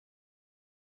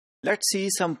Let's see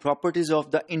some properties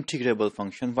of the integrable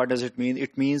function. What does it mean?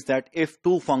 It means that if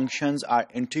two functions are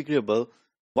integrable,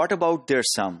 what about their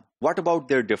sum? What about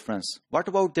their difference? What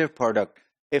about their product?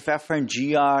 If f and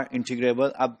g are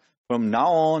integrable, from now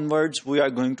onwards, we are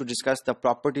going to discuss the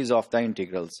properties of the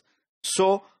integrals.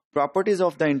 So, properties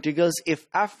of the integrals, if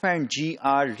f and g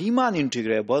are Riemann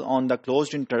integrable on the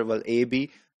closed interval ab,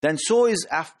 then so is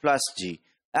f plus g.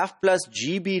 F plus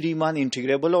g be Riemann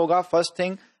integrable hoga, first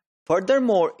thing.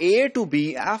 Furthermore, a to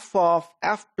b f of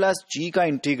f plus g ka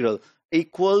integral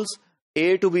equals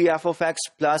a to b f of x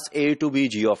plus a to b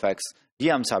g of x. ये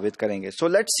हम साबित करेंगे. So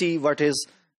let's see what is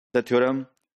the theorem,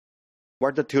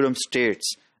 what the theorem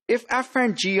states. If f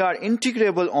and g are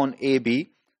integrable on AB,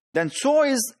 then so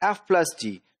is f plus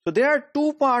g. So there are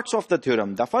two parts of the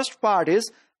theorem. The first part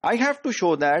is I have to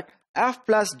show that f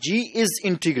plus g is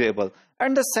integrable.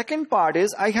 And the second part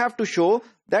is I have to show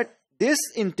that this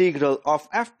integral of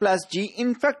f plus g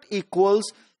in fact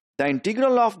equals the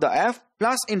integral of the f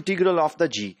plus integral of the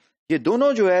g. ये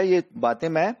दोनों जो है ये बातें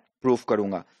मैं prove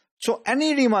करूंगा. So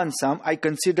any Riemann sum, I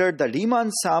consider the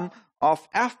Riemann sum of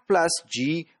f plus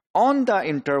g on the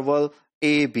interval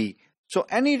AB. So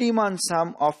any Riemann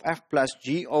sum of f plus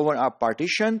g over a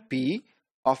partition P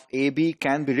of AB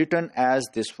can be written as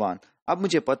this one. अब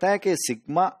मुझे पता है कि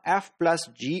sigma f plus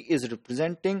g is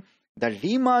representing the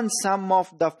Riemann sum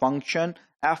of the function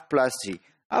f plus g.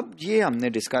 अब ये हमने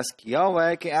discuss किया हुआ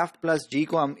है कि f plus g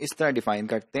को हम इस तरह डिफाइन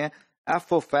करते हैं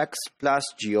f of x plus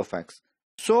g of x.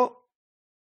 So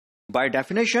by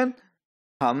definition,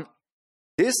 हम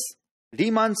this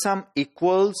Riemann sum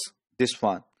equals this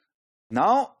one.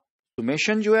 Now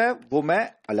summation जो है वो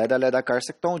मैं अलग-अलग कर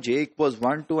सकता हूँ. j equals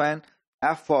 1 to n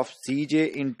f of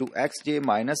cj into xj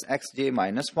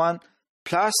minus 1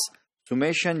 plus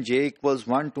summation j equals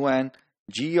 1 to n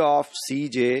g of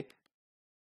cj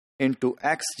into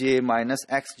xj minus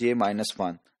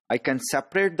 1. I can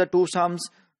separate the two sums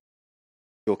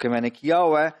जो कि मैंने किया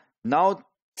हुआ है. Now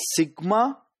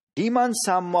sigma Riemann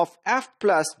sum of f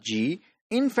plus g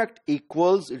in fact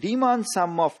equals Riemann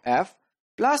sum of f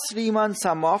plus Riemann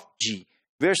sum of g,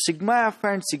 where sigma f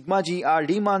and sigma g are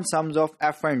Riemann sums of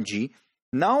f and g.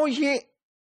 Now ये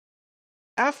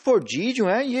f और g जो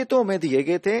है ये तो हमें दिए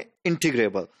गए थे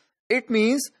integrable. It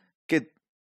means कि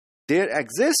there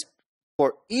exists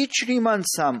for each Riemann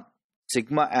sum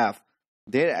sigma f,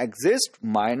 there exists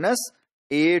minus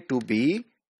a to b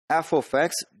f of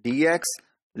x dx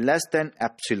less than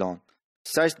epsilon,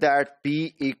 such that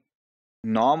p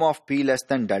norm of p less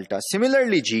than delta.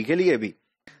 Similarly g के लिए भी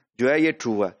जो है ये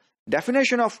true है.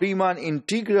 Definition of Riemann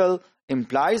integral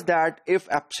implies that if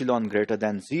epsilon greater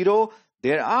than 0,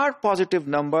 there are positive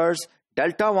numbers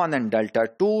delta 1 and delta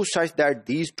 2 such that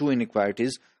these two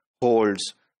inequalities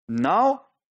holds. Now,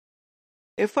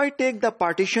 if I take the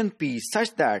partition P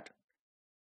such that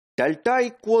delta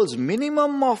equals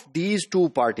minimum of these two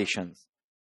partitions,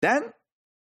 then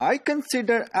I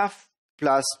consider f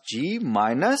plus g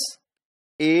minus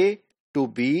a to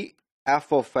b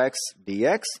f of x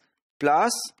dx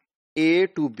plus a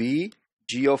to b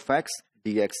g of x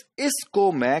dx.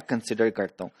 इसको मैं consider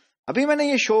करता हूं. अभी मैंने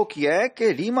ये show किया है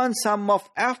कि Riemann sum of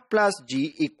f plus g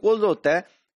equal होता है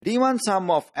Riemann sum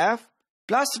of f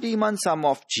plus Riemann sum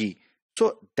of g.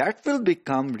 So that will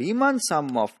become Riemann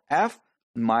sum of f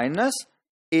minus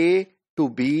a to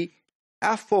b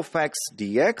f of x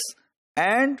dx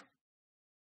and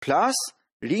plus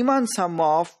Riemann sum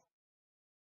of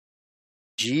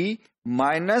g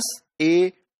minus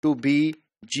a to b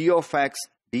g of x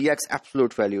dx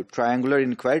absolute value. Triangular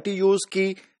inequality use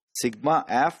की sigma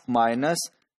f minus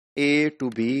a to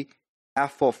b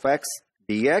f of x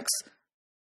dx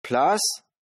plus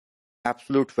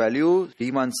absolute value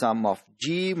Riemann sum of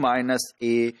g minus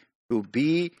a to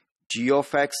b g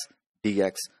of x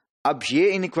dx. अब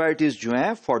ये inequalities जो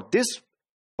हैं for this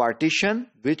partition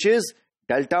which is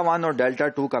delta 1 और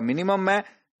delta 2 का minimum है,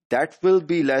 that will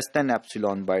be less than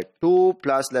epsilon by 2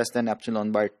 plus less than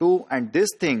epsilon by 2 and this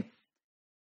thing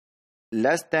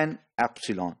less than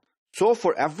epsilon. So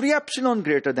for every epsilon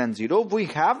greater than 0, we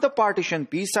have the partition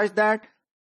P such that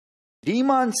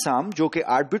Riemann sum जो कि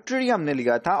arbitrary हमने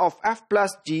लिया था of f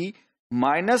plus g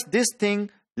minus this thing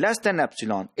less than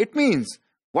epsilon. It means,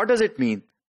 what does it mean?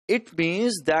 It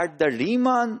means that the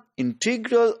Riemann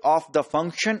integral of the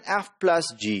function f plus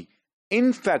g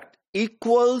in fact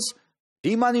equals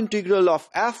Riemann integral of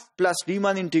f plus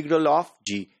Riemann integral of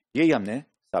g. यही हमने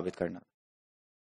साबित करना.